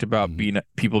 You talked about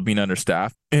people being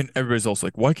understaffed, and everybody's also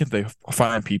like, why can't they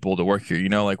find people to work here?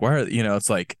 Like, why are, it's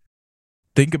like,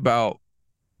 think about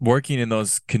working in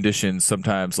those conditions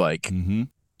sometimes, like,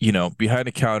 behind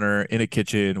a counter, in a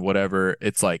kitchen, whatever.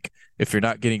 It's like, if you're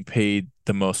not getting paid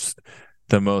the most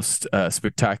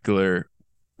spectacular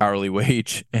hourly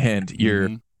wage, and you're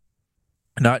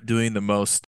not doing the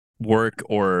most work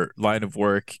or line of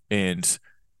work, and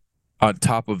on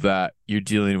top of that, you're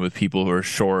dealing with people who are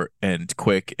short and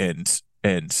quick and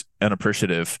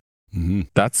unappreciative.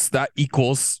 That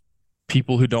equals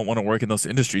people who don't want to work in those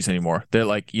industries anymore. They're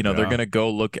like, they're going to go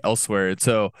look elsewhere. And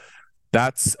so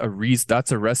that's a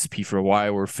recipe for why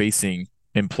we're facing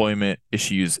employment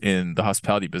issues in the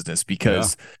hospitality business,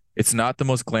 because it's not the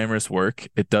most glamorous work.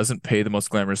 It doesn't pay the most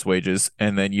glamorous wages.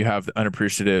 And then you have the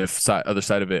unappreciative other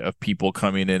side of it, of people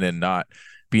coming in and not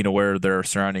being aware of their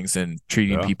surroundings and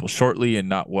treating people shortly and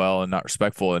not well and not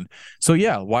respectful. And so,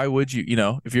 why would you,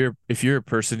 if you're a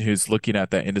person who's looking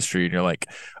at that industry and you're like,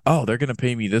 oh, they're going to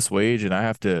pay me this wage and I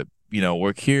have to,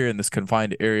 work here in this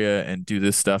confined area and do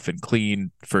this stuff and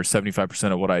clean for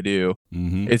 75% of what I do.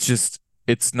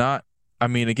 It's not, I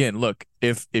mean, again, look,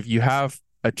 if you have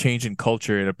a change in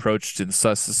culture and approach to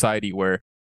society where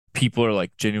people are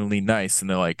like genuinely nice and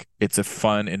they're like, it's a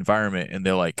fun environment and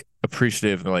they're like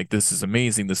appreciative and they're like, this is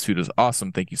amazing, this food is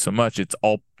awesome, thank you so much,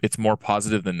 it's more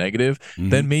positive than negative,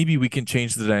 then maybe we can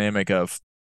change the dynamic of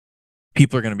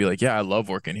people are going to be like, yeah, I love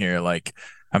working here, like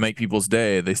I make people's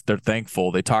day, they're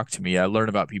thankful, they talk to me, I learn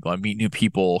about people, I meet new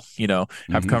people,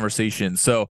 have conversations.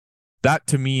 So that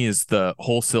to me is the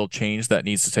wholesale change that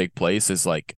needs to take place, is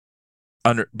like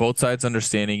under both sides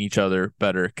understanding each other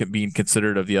better, being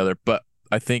considerate of the other. But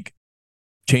I think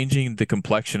changing the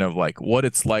complexion of like what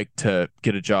it's like to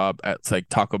get a job at like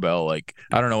Taco Bell, like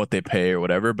I don't know what they pay or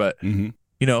whatever, but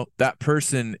that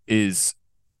person is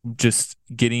just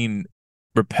getting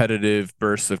repetitive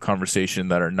bursts of conversation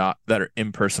that are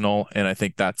impersonal. And I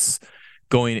think that's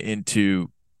going into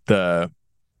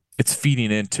it's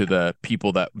feeding into the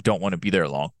people that don't want to be there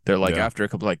long. They're like, after a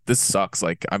couple, like, this sucks.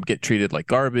 Like, I get treated like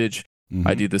garbage.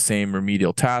 I do the same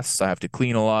remedial tasks. I have to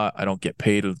clean a lot. I don't get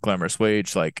paid a glamorous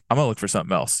wage. Like, I'm gonna look for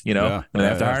something else, and I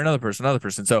have to hire another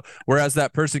person. So whereas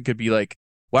that person could be like,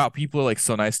 wow, people are like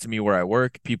so nice to me where I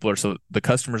work. The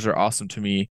customers are awesome to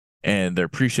me and they're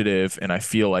appreciative. And I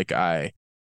feel like I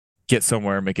get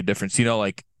somewhere and make a difference,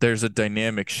 like there's a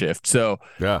dynamic shift. So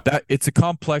that it's a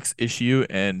complex issue,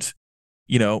 and,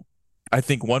 I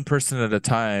think one person at a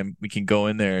time, we can go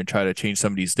in there and try to change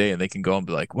somebody's day, and they can go and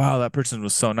be like, wow, that person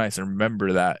was so nice, and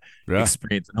remember that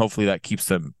experience. And hopefully that keeps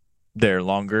them there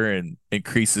longer and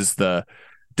increases the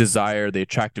desire, the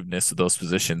attractiveness of those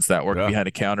positions that work behind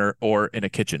a counter or in a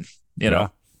kitchen, you know?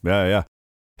 Yeah.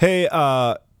 Hey,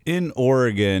 in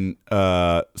Oregon,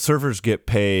 servers get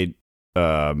paid,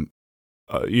 on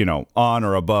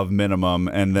or above minimum,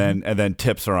 and then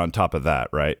tips are on top of that,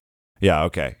 right? Yeah,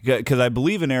 okay. Because I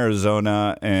believe in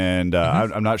Arizona, and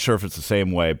I'm not sure if it's the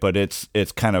same way, but it's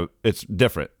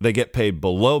different. They get paid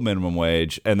below minimum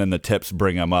wage, and then the tips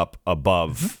bring them up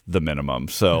above the minimum.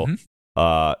 So,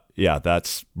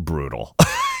 that's brutal.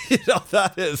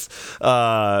 That's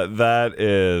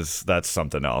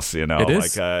something else. You know, it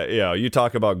is. You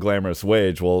talk about glamorous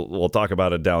wage. We'll talk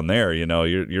about it down there. You know,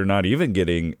 you're not even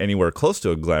getting anywhere close to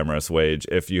a glamorous wage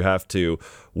if you have to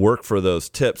work for those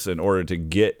tips in order to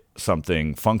get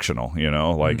something functional,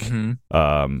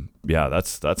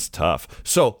 that's tough.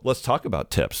 So let's talk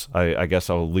about tips. I guess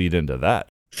I'll lead into that.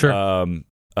 Sure.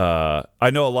 I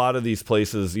know a lot of these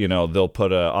places, they'll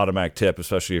put an automatic tip,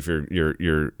 especially if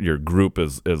your group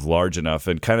is large enough,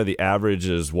 and kind of the average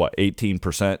is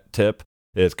 18% tip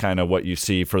is kind of what you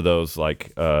see for those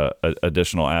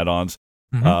additional add-ons.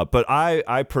 But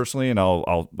I personally, and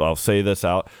I'll say this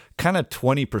out, kind of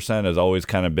 20% has always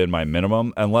kind of been my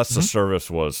minimum, unless the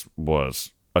service was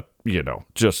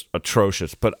just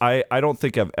atrocious. But I don't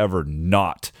think I've ever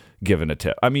not given a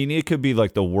tip. I mean, it could be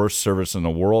like the worst service in the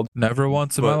world. Never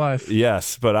once in my life.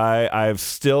 Yes, but I've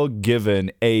still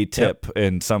given a tip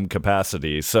in some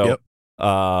capacity. So,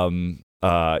 I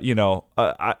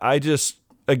just,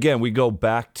 again, we go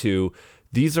back to,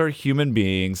 these are human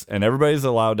beings, and everybody's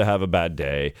allowed to have a bad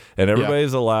day, and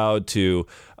everybody's allowed to,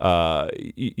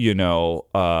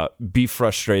 be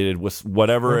frustrated with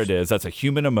whatever it is. That's a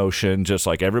human emotion, just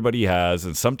like everybody has,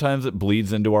 and sometimes it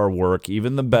bleeds into our work.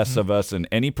 Even the best of us in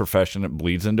any profession, it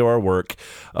bleeds into our work.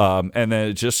 And then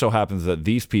it just so happens that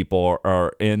these people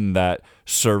are in that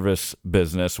service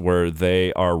business where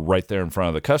they are right there in front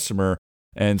of the customer.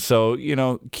 And so,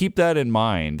 keep that in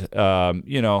mind.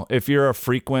 If you're a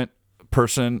frequent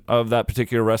person of that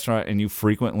particular restaurant and you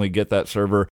frequently get that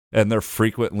server and they're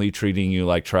frequently treating you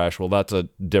like trash, well, that's a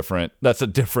different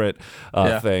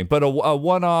thing. But a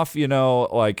one-off,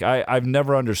 I've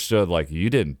never understood, you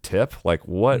didn't tip,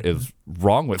 what is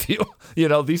wrong with you?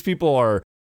 These people are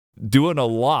doing a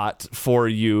lot for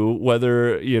you,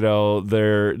 whether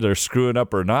they're screwing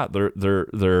up or not.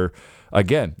 They're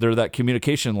again, they're that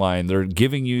communication line. They're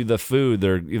giving you the food.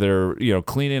 They're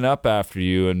cleaning up after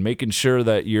you and making sure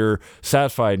that you're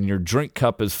satisfied and your drink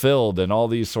cup is filled and all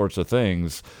these sorts of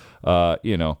things.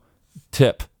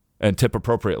 Tip and tip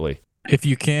appropriately. If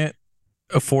you can't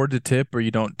afford to tip or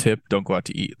you don't tip, don't go out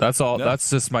to eat. That's all. No. That's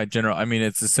just my general. I mean,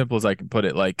 it's as simple as I can put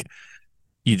it.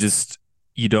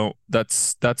 You don't.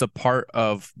 That's a part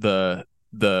of the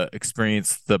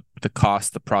experience, the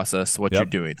cost, the process, what you're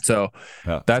doing. So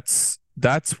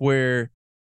that's where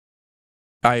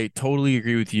I totally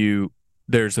agree with you.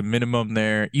 There's a minimum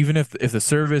there. Even if the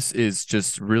service is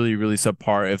just really, really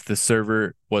subpar, if the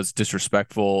server was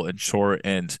disrespectful and short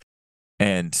and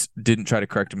didn't try to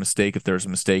correct a mistake if there was a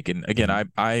mistake. And again,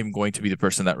 I am going to be the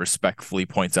person that respectfully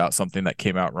points out something that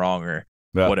came out wrong or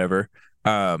whatever.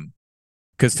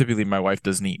 Because typically my wife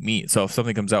doesn't eat meat. So if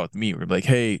something comes out with meat, we're like,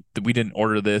 hey, we didn't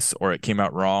order this, or it came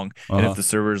out wrong. And if the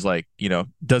server's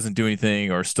doesn't do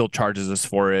anything or still charges us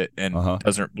for it and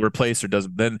doesn't replace or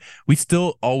doesn't, then we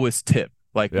still always tip.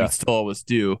 We still always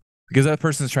do, because that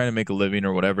person's trying to make a living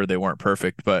or whatever. They weren't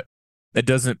perfect, but it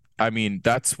doesn't,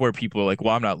 that's where people are like,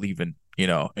 well, I'm not leaving,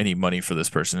 any money for this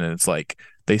person. And it's like,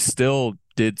 they still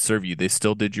did serve you. They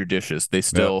still did your dishes. They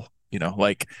still,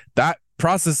 that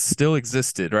process still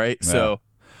existed. Right. Yeah. So,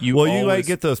 you might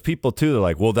get those people too. They're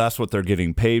like, well, that's what they're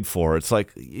getting paid for. It's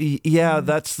like,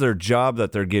 that's their job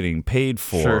that they're getting paid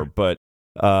for. Sure. But,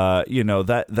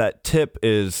 that tip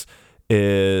is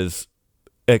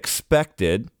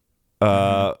expected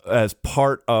as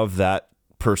part of that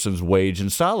person's wage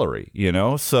and salary,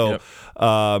 So,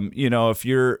 if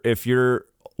you're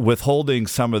withholding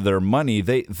some of their money,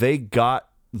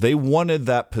 they wanted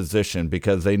that position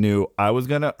because they knew I was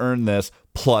going to earn this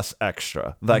plus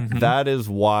extra. That is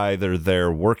why they're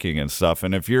there working and stuff.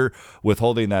 And if you're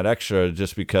withholding that extra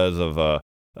just because of,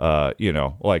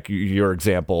 your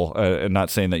example, and not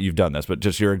saying that you've done this, but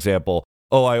just your example,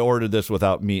 I ordered this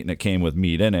without meat and it came with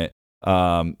meat in it.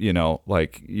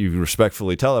 You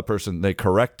respectfully tell that person, they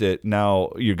correct it.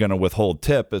 Now you're going to withhold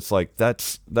tip. It's like,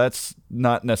 that's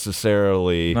not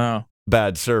necessarily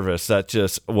bad service. That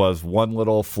just was one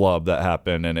little flub that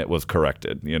happened and it was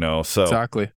corrected, So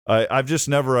Exactly. I've just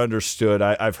never understood.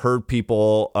 I've heard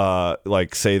people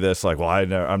like say this, like, well,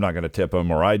 I'm not going to tip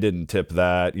them, or I didn't tip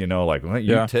that, like, what,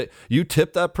 you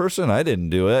tipped that person? I didn't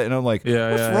do it. And I'm like,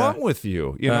 what's wrong with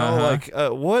you?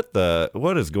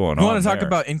 What is going on? You want to talk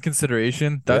about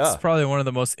inconsideration? That's probably one of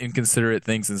the most inconsiderate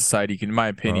things in society, in my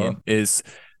opinion, is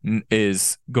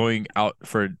going out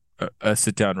for a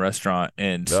sit down restaurant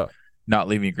and not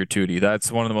leaving gratuity.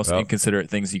 That's one of the most inconsiderate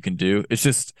things you can do. It's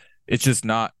just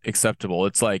not acceptable.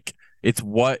 It's like, it's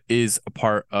what is a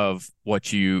part of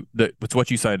it's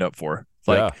what you signed up for.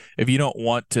 Like, if you don't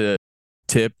want to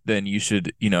tip, then you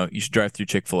should drive through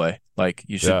Chick-fil-A. Like,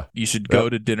 you should go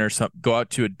to dinner, go out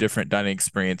to a different dining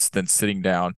experience than sitting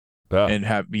down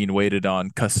and being waited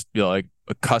on, like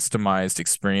a customized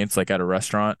experience, like at a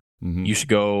restaurant. Mm-hmm. You should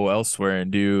go elsewhere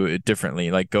and do it differently.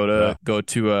 Like go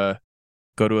to a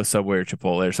Subway or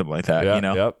Chipotle or something like that.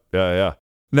 Yeah.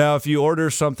 Now, if you order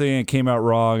something and it came out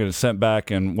wrong and it's sent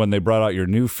back, and when they brought out your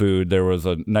new food, there was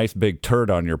a nice big turd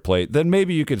on your plate, then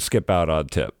maybe you could skip out on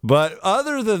tip. But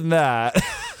other than that,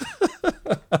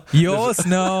 you always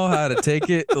know how to take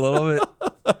it a little bit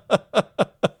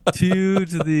to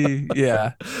the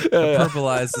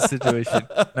hyperbolize the situation.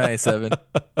 Nice, Evan.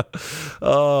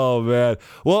 Oh man.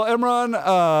 Well, Imran,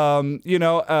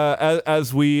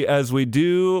 as we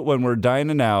do when we're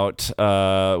dining out,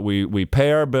 we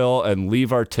pay our bill and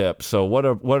leave our tip. So what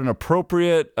an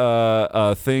appropriate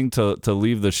thing to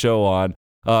leave the show on.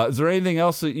 Is there anything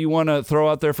else that you want to throw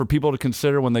out there for people to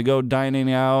consider when they go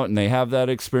dining out and they have that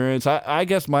experience? I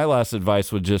guess my last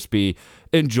advice would just be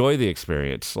enjoy the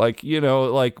experience. Like,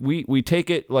 like we take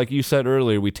it, like you said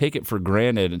earlier, we take it for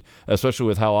granted, especially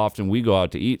with how often we go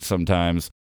out to eat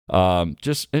sometimes.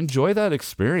 Just enjoy that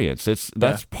experience.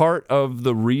 That's part of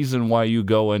the reason why you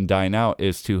go and dine out,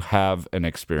 is to have an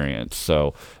experience.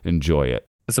 So enjoy it.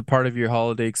 It's a part of your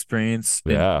holiday experience.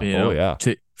 Yeah.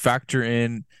 To factor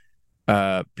in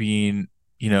being,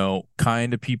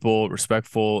 kind to people,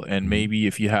 respectful, and maybe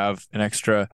if you have an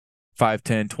extra $5,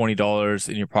 $10, $20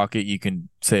 in your pocket, you can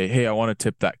say, hey, I want to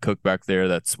tip that cook back there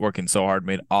that's working so hard,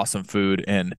 made awesome food.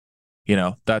 And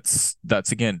that's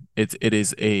again, it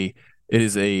is a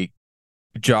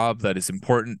job that is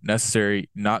important, necessary,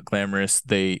 not glamorous.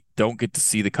 They don't get to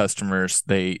see the customers.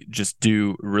 They just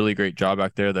do a really great job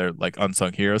back there. They're like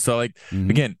unsung heroes. So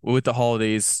again, with the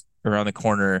holidays around the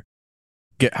corner,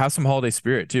 have some holiday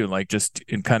spirit too, like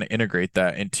and kind of integrate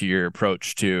that into your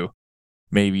approach to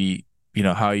maybe,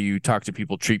 how you talk to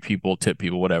people, treat people, tip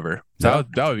people, whatever. So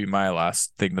that would be my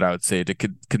last thing that I would say, to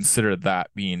consider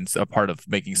that being a part of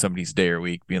making somebody's day or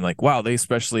week, being like, wow, they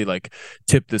especially like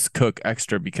tipped this cook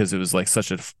extra because it was like such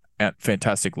a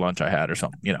fantastic lunch I had or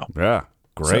something, Yeah.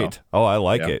 Great. So, I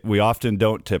like it. We often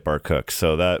don't tip our cooks,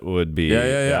 so that would be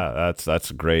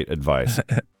that's great advice.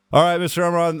 All right, Mr.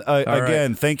 Imran,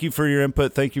 again, thank you for your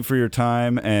input. Thank you for your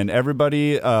time. And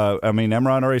everybody,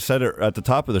 Imran already said it at the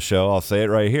top of the show. I'll say it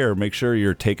right here. Make sure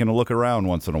you're taking a look around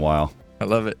once in a while. I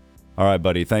love it. All right,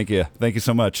 buddy. Thank you. Thank you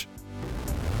so much.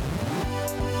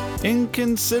 In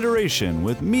Consideration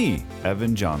with me,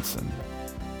 Evan Johnson.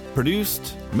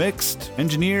 Produced, mixed,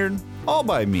 engineered, all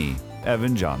by me,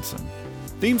 Evan Johnson.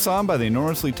 Theme song by the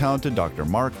enormously talented Dr.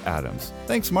 Mark Adams.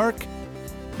 Thanks, Mark.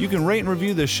 You can rate and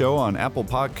review this show on Apple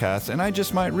Podcasts, and I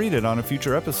just might read it on a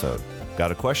future episode.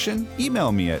 Got a question?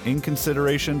 Email me at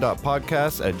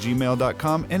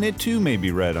inconsideration.podcast@gmail.com, and it too may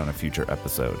be read on a future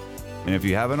episode. And if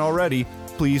you haven't already,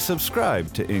 please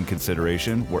subscribe to In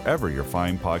Consideration wherever your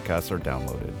fine podcasts are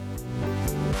downloaded.